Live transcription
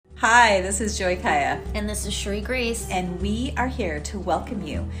Hi, this is Joy Kaya. And this is Cherie Grace. And we are here to welcome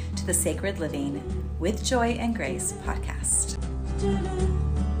you to the Sacred Living with Joy and Grace podcast.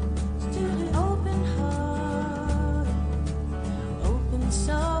 Open heart, open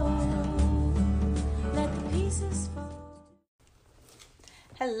soul, let the pieces fall.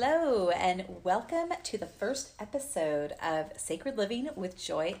 Hello, and welcome to the first episode of Sacred Living with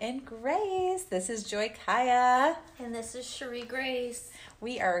Joy and Grace. This is Joy Kaya. And this is Cherie Grace.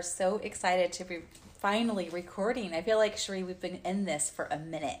 We are so excited to be finally recording. I feel like, Cherie, we've been in this for a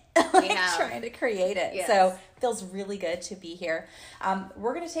minute, trying to create it. Yes. So it feels really good to be here.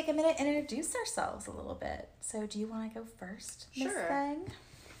 We're going to take a minute and introduce ourselves a little bit. So do you want to go first, Miss Sure. Thang?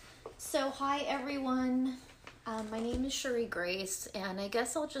 So, hi everyone. My name is Cherie Grace, and I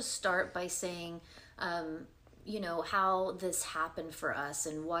guess I'll just start by saying, how this happened for us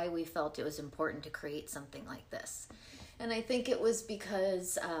and why we felt it was important to create something like this. And I think it was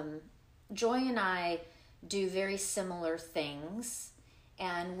because Joy and I do very similar things,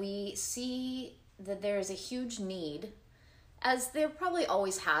 and we see that there is a huge need, as there probably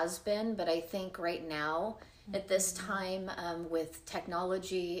always has been, but I think right now, at this time, with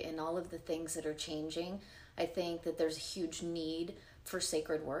technology and all of the things that are changing, I think that there's a huge need for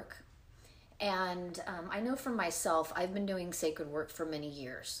sacred work. And I know for myself, I've been doing sacred work for many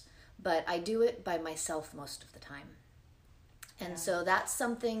years, but I do it by myself most of the time. And so that's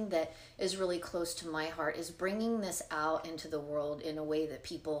something that is really close to my heart, is bringing this out into the world in a way that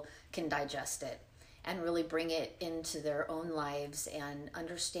people can digest it and really bring it into their own lives and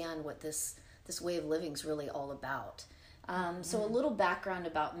understand what this way of living is really all about. So a little background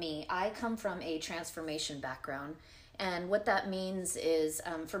about me. I come from a transformation background. And what that means is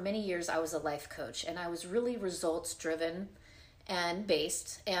for many years I was a life coach, and I was really results driven and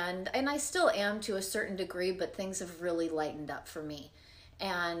based, and I still am to a certain degree, but things have really lightened up for me,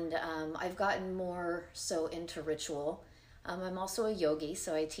 and I've gotten more so into ritual. I'm also a yogi,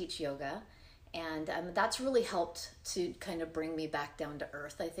 so I teach yoga, and that's really helped to kind of bring me back down to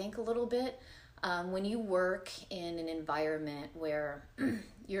earth, I think, a little bit. When you work in an environment where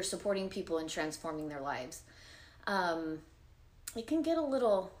you're supporting people and transforming their lives, it can get a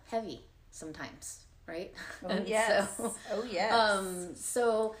little heavy sometimes. Right? Oh, yes.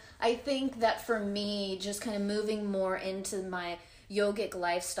 So I think that for me, just kind of moving more into my yogic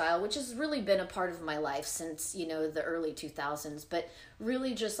lifestyle, which has really been a part of my life since, the early 2000s, but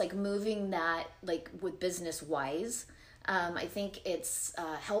really just like moving that like with business wise, I think it's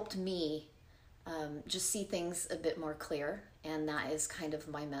helped me just see things a bit more clear. And that is kind of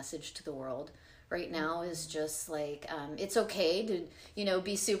my message to the world right now, is just like, it's okay to,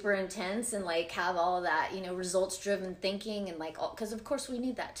 be super intense and like have all of that, results driven thinking and like, because of course we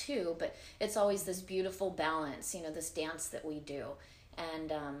need that too, but it's always this beautiful balance, this dance that we do.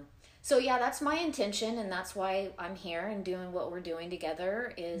 And, so yeah, that's my intention. And that's why I'm here and doing what we're doing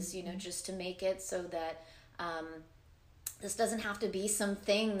together is, just to make it so that, this doesn't have to be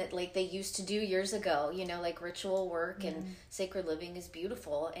something that like they used to do years ago, like ritual work and sacred living is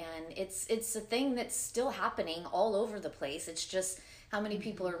beautiful. And it's a thing that's still happening all over the place. It's just how many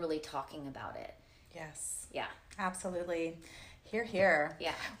people are really talking about it. Yes. Yeah. Absolutely. Hear, hear.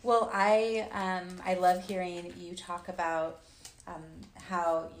 Yeah. Well, I love hearing you talk about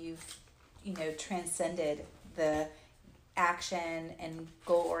how you've, transcended the action and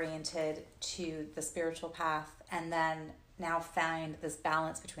goal-oriented to the spiritual path, and then now find this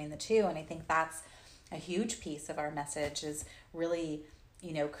balance between the two. And I think that's a huge piece of our message, is really,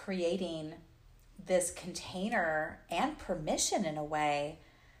 creating this container and permission in a way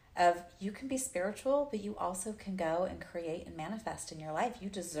of you can be spiritual, but you also can go and create and manifest in your life. You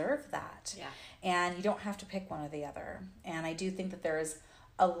deserve that. Yeah. And you don't have to pick one or the other. And I do think that there is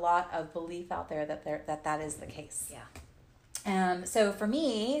a lot of belief out there that is the case. Yeah. So for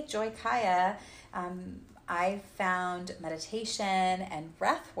me, Joy Kaya, I found meditation and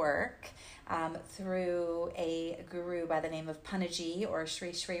breath work through a guru by the name of Panaji, or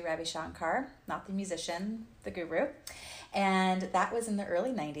Sri Sri Ravi Shankar, not the musician, the guru. And that was in the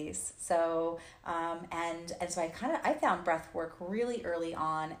early 90s. So, and so I found breath work really early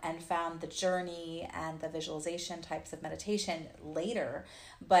on, and found the journey and the visualization types of meditation later.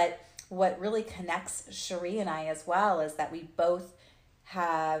 But what really connects Cherie and I as well is that we both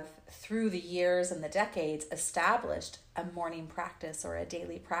have, through the years and the decades, established a morning practice or a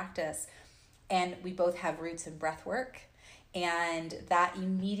daily practice. And we both have roots in breath work. And that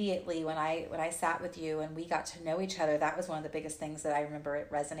immediately, when I sat with you and we got to know each other, that was one of the biggest things that I remember it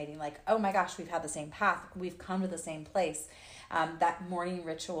resonating, like, oh my gosh, we've had the same path. We've come to the same place. That morning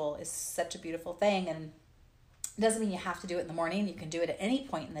ritual is such a beautiful thing. And It doesn't mean you have to do it in the morning. You can do it at any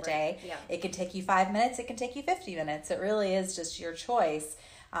point in the day. Yeah. It can take you 5 minutes. It can take you 50 minutes. It really is just your choice,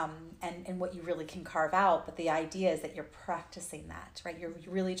 and what you really can carve out. But the idea is that you're practicing that, right? You're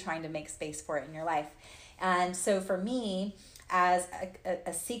really trying to make space for it in your life. And so for me, as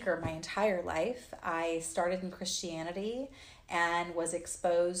a seeker my entire life, I started in Christianity and was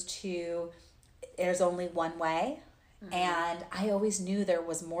exposed to there's only one way. Mm-hmm. And I always knew there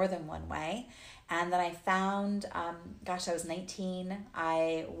was more than one way. And then I found, I was 19.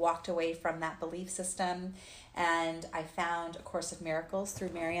 I walked away from that belief system, and I found A Course of Miracles through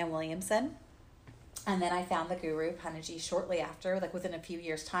Marianne Williamson. And then I found the guru, Panaji, shortly after, like within a few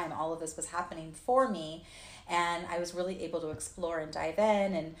years' time. All of this was happening for me, and I was really able to explore and dive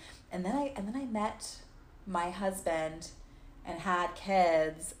in. And then I met my husband and had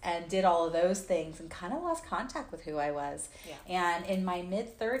kids and did all of those things and kind of lost contact with who I was. Yeah. And in my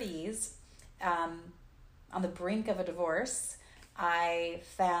mid-30s, on the brink of a divorce, I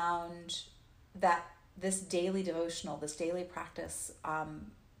found that this daily devotional, this daily practice,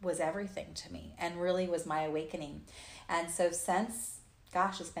 was everything to me and really was my awakening. And so since,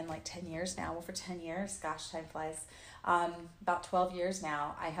 it's been like 10 years now. Well, for 10 years, time flies. About 12 years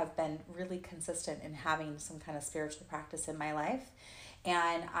now, I have been really consistent in having some kind of spiritual practice in my life.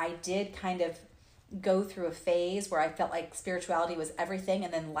 And I did kind of go through a phase where I felt like spirituality was everything,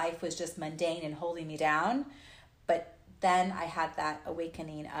 and then life was just mundane and holding me down. But then I had that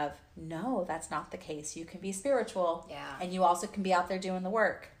awakening of, no, that's not the case. You can be spiritual, and you also can be out there doing the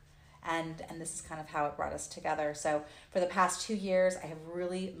work. And this is kind of how it brought us together. So for the past 2 years, I have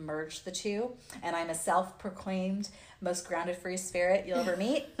really merged the two, and I'm a self-proclaimed most grounded free spirit you'll ever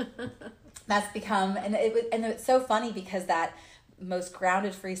meet. That's become, and it's so funny because that most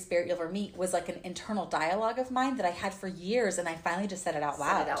grounded free spirit you'll ever meet was like an internal dialogue of mine that I had for years, and I finally just said it out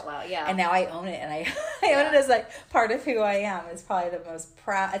loud. Yeah. And now I own it, and I own it as like part of who I am. It's probably the most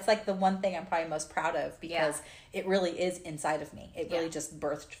proud. It's like the one thing I'm probably most proud of, because it really is inside of me. It really just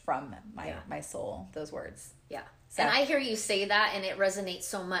birthed from my soul, those words. Yeah. So. And I hear you say that, and it resonates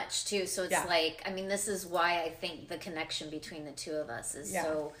so much too. So it's like, I mean, this is why I think the connection between the two of us is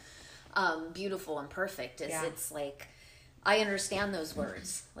so beautiful and perfect. It's like, I understand those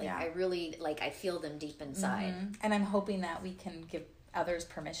words. Like I really, I feel them deep inside. Mm-hmm. And I'm hoping that we can give others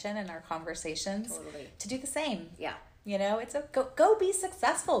permission in our conversations to do the same. Yeah. You know, it's go be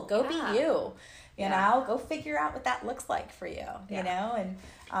successful. Go be you. You know, go figure out what that looks like for you. You know,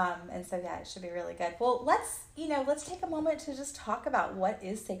 and so it should be really good. Well, let's take a moment to just talk about what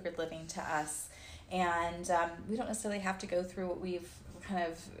is sacred living to us. And we don't necessarily have to go through what we've kind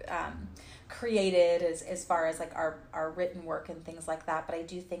of created as far as like our written work and things like that, but I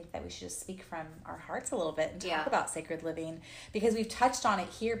do think that we should just speak from our hearts a little bit and talk about sacred living, because we've touched on it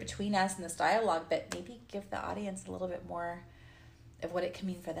here between us in this dialogue, but maybe give the audience a little bit more of what it can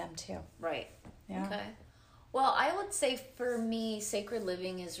mean for them too. Right. Yeah. Okay. Well, I would say for me, sacred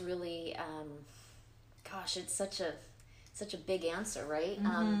living is really, it's such a big answer, right?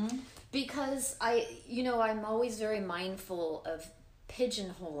 Mm-hmm. Because I'm always very mindful of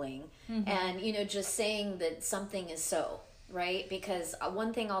pigeonholing and just saying that something is so, right? Because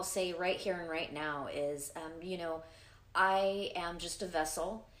one thing I'll say right here and right now is I am just a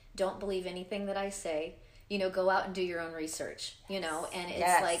vessel. Don't believe anything that I say. Go out and do your own research. And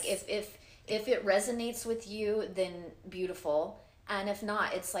it's like if it resonates with you, then beautiful. And if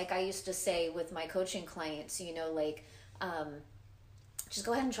not, it's like I used to say with my coaching clients, just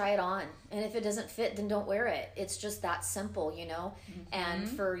go ahead and try it on. And if it doesn't fit, then don't wear it. It's just that simple, Mm-hmm. And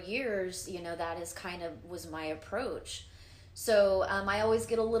for years, that is kind of was my approach. So I always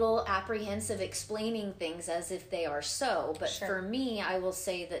get a little apprehensive explaining things as if they are so. But for me, I will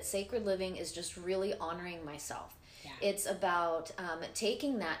say that sacred living is just really honoring myself. Yeah. It's about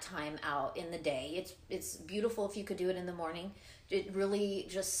taking that time out in the day. It's beautiful if you could do it in the morning. It really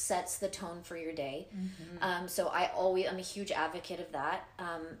just sets the tone for your day. Mm-hmm. So I'm a huge advocate of that.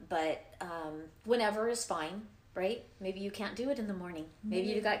 But whenever is fine, right? Maybe you can't do it in the morning. Maybe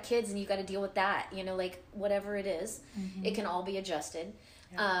you got kids and you got to deal with that. Whatever it is, it can all be adjusted.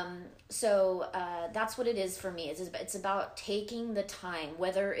 Yeah. So that's what it is for me. It's about taking the time,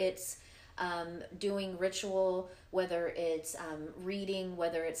 whether it's doing ritual, whether it's reading,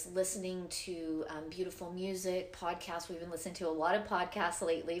 whether it's listening to beautiful music, podcasts. We've been listening to a lot of podcasts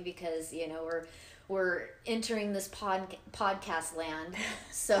lately because we're entering this podcast land.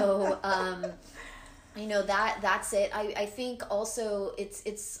 So that's it. I think also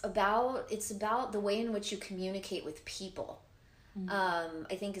it's about the way in which you communicate with people.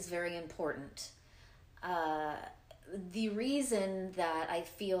 I think is very important. The reason that I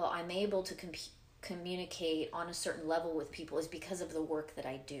feel I'm able to communicate on a certain level with people is because of the work that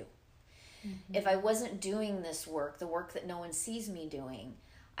I do. If I wasn't doing this work, the work that no one sees me doing,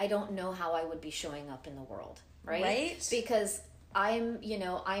 I don't know how I would be showing up in the world, right? Because I'm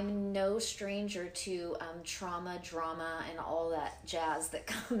no stranger to trauma, drama, and all that jazz that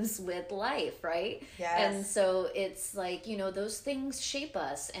comes with life, right? Yes. And so it's like, those things shape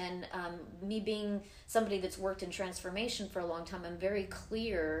us. And me being somebody that's worked in transformation for a long time, I'm very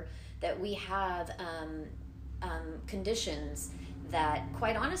clear that we have conditions that,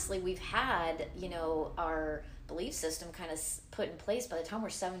 quite honestly, we've had, our belief system kind of put in place by the time we're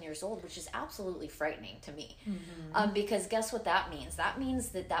 7 years old, which is absolutely frightening to me. Because guess what that means? That means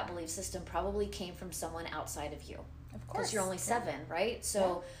that belief system probably came from someone outside of you. Of course. Because you're only 7, right?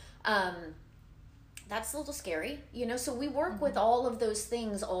 So that's a little scary, so we work with all of those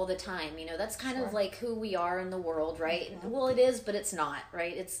things all the time. That's kind of like who we are in the world, right? Well, it is, but it's not,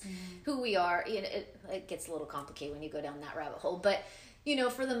 right? It's who we are. It gets a little complicated when you go down that rabbit hole, but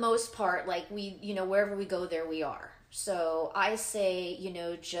for the most part, like we, wherever we go, there we are. So I say,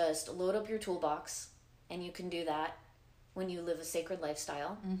 just load up your toolbox, and you can do that when you live a sacred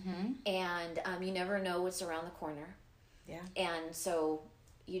lifestyle. And you never know what's around the corner. Yeah. And so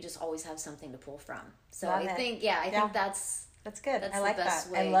you just always have something to pull from. So I think that's good. That's I like the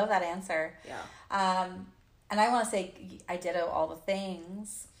best that. way. I love that answer. Yeah. And I want to say I ditto all the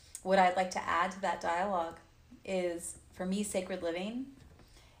things. What I'd like to add to that dialogue is, for me, sacred living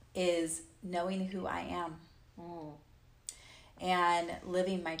is knowing who I am and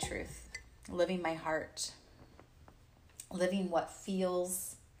living my truth, living my heart, living what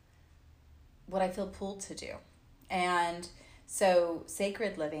I feel pulled to do. And so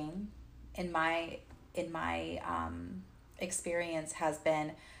sacred living in my experience has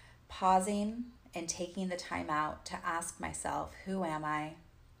been pausing and taking the time out to ask myself, who am I?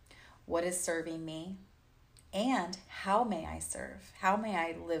 What is serving me? And how may I serve? How may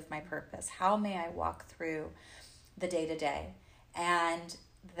I live my purpose? How may I walk through the day-to-day? And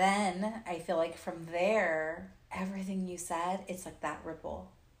then I feel like from there, everything you said, it's like that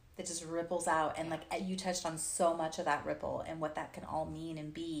ripple that just ripples out. And like you touched on so much of that ripple and what that can all mean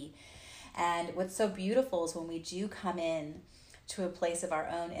and be. And what's so beautiful is when we do come in to a place of our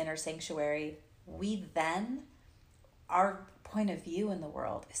own inner sanctuary, our point of view in the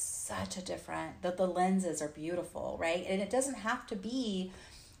world is such a different, the lenses are beautiful, right? And it doesn't have to be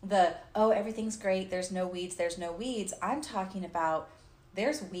everything's great, there's no weeds. I'm talking about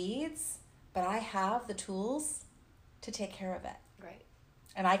there's weeds, but I have the tools to take care of it. Right.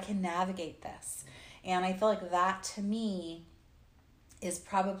 And I can navigate this. And I feel like that, to me, is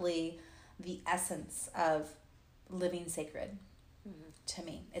probably the essence of living sacred. To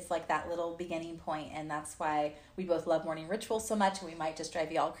me, it's like that little beginning point, and that's why we both love morning rituals so much, and we might just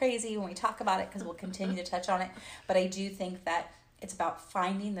drive you all crazy when we talk about it, because we'll continue to touch on it. But I do think that it's about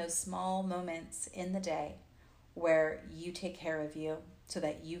finding those small moments in the day where you take care of you so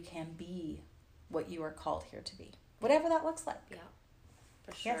that you can be what you are called here to be, whatever that looks like. Yeah,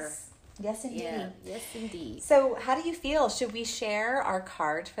 for sure. Yes, indeed. Yeah, yes, indeed. So how do you feel? Should we share our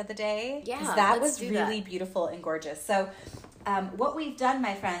card for the day? Yeah, because that let's was do really that. Beautiful and gorgeous. So what we've done,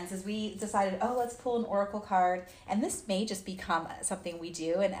 my friends, is we decided, let's pull an oracle card. And this may just become something we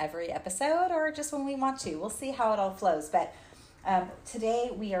do in every episode or just when we want to. We'll see how it all flows. But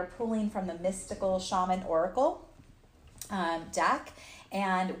today we are pulling from the Mystical Shaman Oracle deck.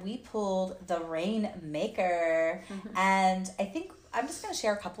 And we pulled the Rainmaker. And I think I'm just going to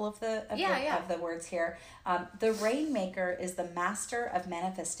share a couple of the words here. The Rainmaker is the master of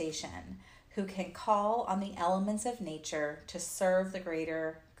manifestation who can call on the elements of nature to serve the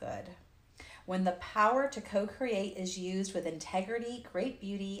greater good. When the power to co-create is used with integrity, great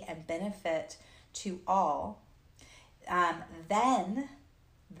beauty, and benefit to all, then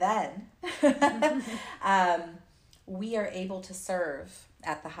we are able to serve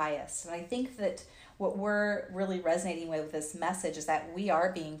at the highest. And I think that what we're really resonating with this message is that we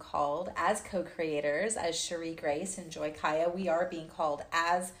are being called as co-creators, as Cherie Grace and Joy Kaya, we are being called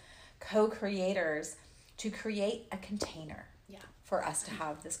as co-creators to create a container for us to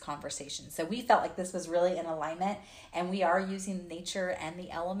have this conversation. So we felt like this was really in alignment, and we are using nature and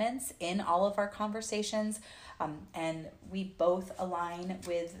the elements in all of our conversations. And we both align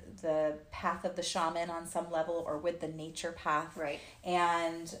with the path of the shaman on some level, or with the nature path. Right.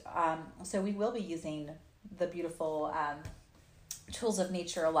 And so we will be using the beautiful tools of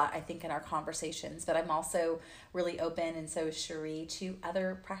nature a lot, I think, in our conversations. But I'm also really open, and so is Cherie, to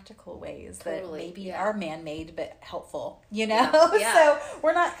other practical ways that maybe are man-made but helpful, Yeah. So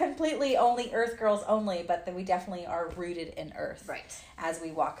we're not completely only earth girls only, but that we definitely are rooted in earth right as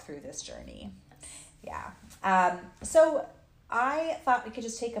we walk through this journey. Yeah. So I thought we could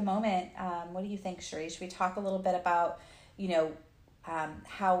just take a moment. What do you think, Sheree? Should we talk a little bit about,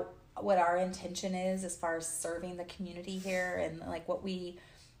 what our intention is as far as serving the community here, and like what we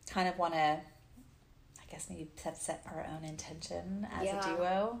kind of want to, I guess maybe set our own intention as a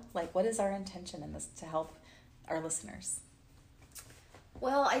duo. Like, what is our intention in this to help our listeners?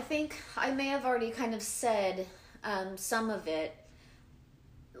 Well, I think I may have already kind of said some of it.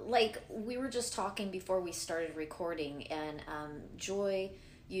 Like, we were just talking before we started recording, and Joy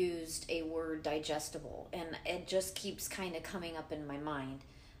used a word, digestible, and it just keeps kind of coming up in my mind.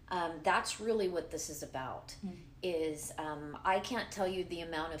 That's really what this is about. Is I can't tell you the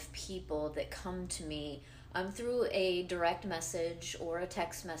amount of people that come to me through a direct message or a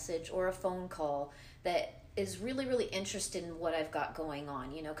text message or a phone call that is really, really interested in what I've got going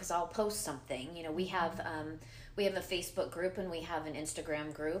on, because I'll post something. We have a Facebook group and we have an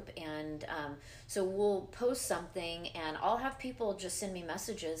Instagram group, and so we'll post something and I'll have people just send me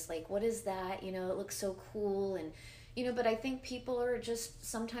messages like, what is that? It looks so cool. And but I think people are just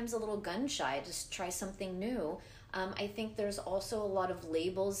sometimes a little gun shy, just try something new. I think there's also a lot of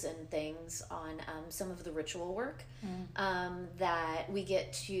labels and things on some of the ritual work that we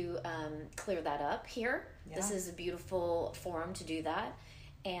get to clear that up here. Yeah. This is a beautiful forum to do that.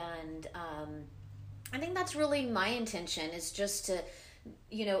 And I think that's really my intention, is just to,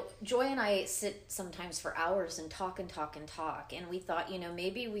 Joy and I sit sometimes for hours and talk. And we thought,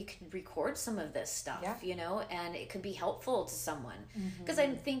 maybe we could record some of this stuff, and it could be helpful to someone. Because I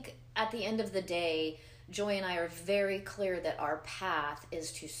think at the end of the day, Joy and I are very clear that our path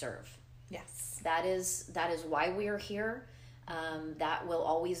is to serve. Yes. That is why we are here. That will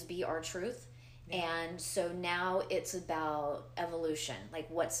always be our truth. Yeah. And so now it's about evolution, like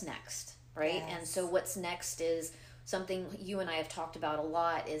what's next, right? Yes. And so what's next is something you and I have talked about a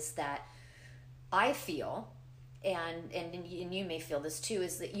lot, is that I feel, and you may feel this too,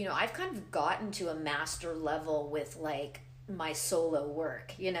 is that, I've kind of gotten to a master level with like my solo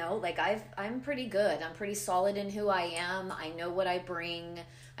work, like I'm pretty good. I'm pretty solid in who I am. I know what I bring.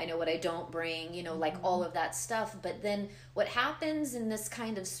 I know what I don't bring, like all of that stuff. But then what happens in this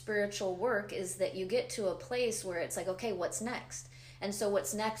kind of spiritual work is that you get to a place where it's like, okay, what's next? And so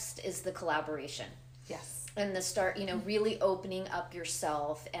what's next is the collaboration. Yes. And the start, really opening up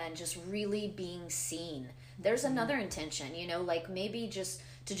yourself and just really being seen. There's another intention, like maybe just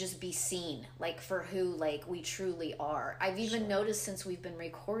to just be seen, like for who, like we truly are. I've even noticed since we've been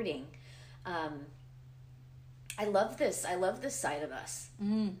recording, I love this side of us.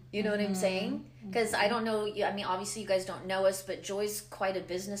 You know what I'm saying? Because I don't know, I mean, obviously you guys don't know us, but Joy's quite a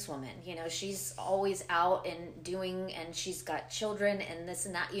businesswoman. She's always out and doing, and she's got children and this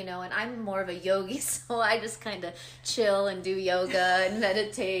and that, and I'm more of a yogi, so I just kind of chill and do yoga and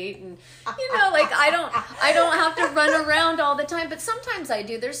meditate, and like I don't have to run around all the time, but sometimes I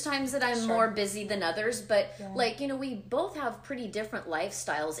do. There's times that I'm more busy than others, but we both have pretty different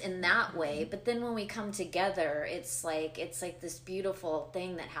lifestyles in that way. But then when we come together, it's like this beautiful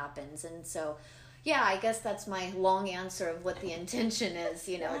thing that happens. And so I guess that's my long answer of what the intention is.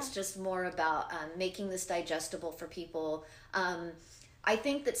 It's just more about making this digestible for people. I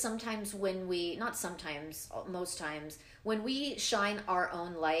think that sometimes most times when we shine our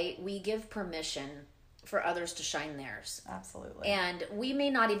own light, we give permission for others to shine theirs. Absolutely. And we may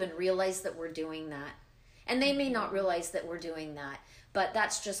not even realize that we're doing that, and they may not realize that we're doing that, but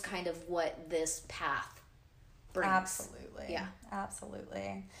that's just kind of what this path brings. Absolutely. Yeah.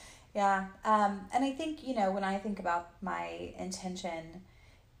 Absolutely. Yeah. And I think, when I think about my intention,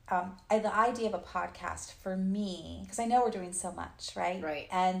 the idea of a podcast for me, because I know we're doing so much, right? Right.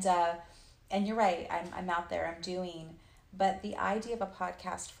 And you're right. I'm out there, I'm doing, but the idea of a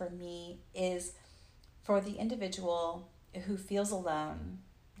podcast for me is for the individual who feels alone,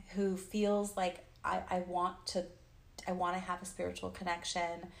 who feels like I want to have a spiritual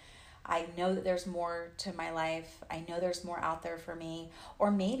connection. I know that there's more to my life. I know there's more out there for me.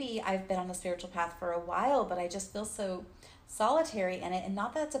 Or maybe I've been on the spiritual path for a while, but I just feel so solitary in it. And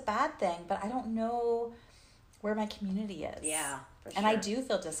not that it's a bad thing, but I don't know where my community is. Yeah, for sure. And I do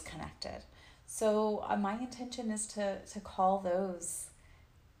feel disconnected. So my intention is to call those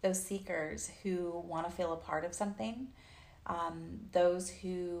seekers who want to feel a part of something, those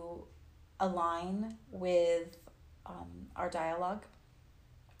who align with our dialogue,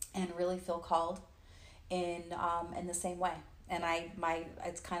 and really feel called in the same way. And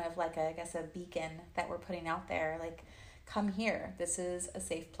it's kind of like a beacon that we're putting out there, like, come here. This is a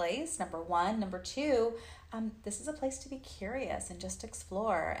safe place, number one. Number two, this is a place to be curious and just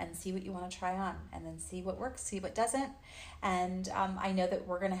explore and see what you want to try on, and then see what works, see what doesn't. And I know that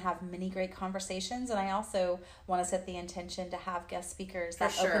we're going to have many great conversations, and I also want to set the intention to have guest speakers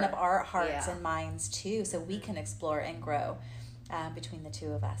that open up our hearts and minds too, so we can explore and grow between the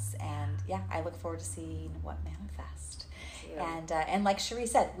two of us. And yeah, I look forward to seeing what manifests. And like Cherie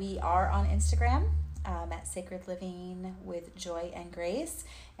said, we are on Instagram at Sacred Living with Joy and Grace,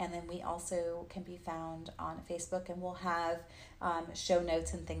 and then we also can be found on Facebook, and we'll have show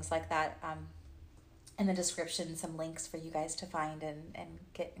notes and things like that in the description, some links for you guys to find and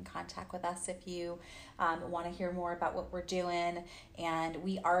get in contact with us if you want to hear more about what we're doing. And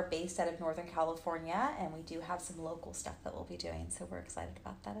we are based out of Northern California, and we do have some local stuff that we'll be doing, so we're excited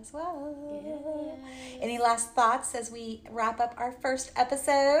about that as well. Yes. Any last thoughts as we wrap up our first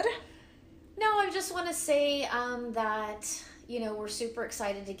episode? No, I just want to say that, we're super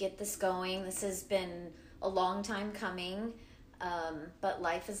excited to get this going. This has been a long time coming. But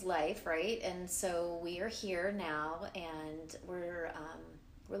life is life, right? And so we are here now, and we're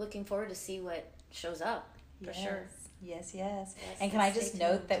looking forward to see what shows up for sure. Yes. And can I just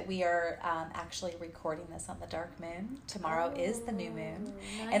note that we are actually recording this on the dark moon. Tomorrow is the new moon.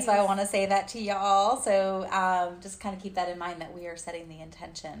 Nice. And so I want to say that to y'all. So just kind of keep that in mind, that we are setting the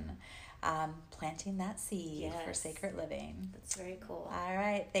intention, planting that seed for Sacred Living. That's very cool. All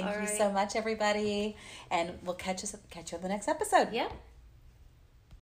right. Thank you so much, everybody. And we'll catch you on the next episode. Yep.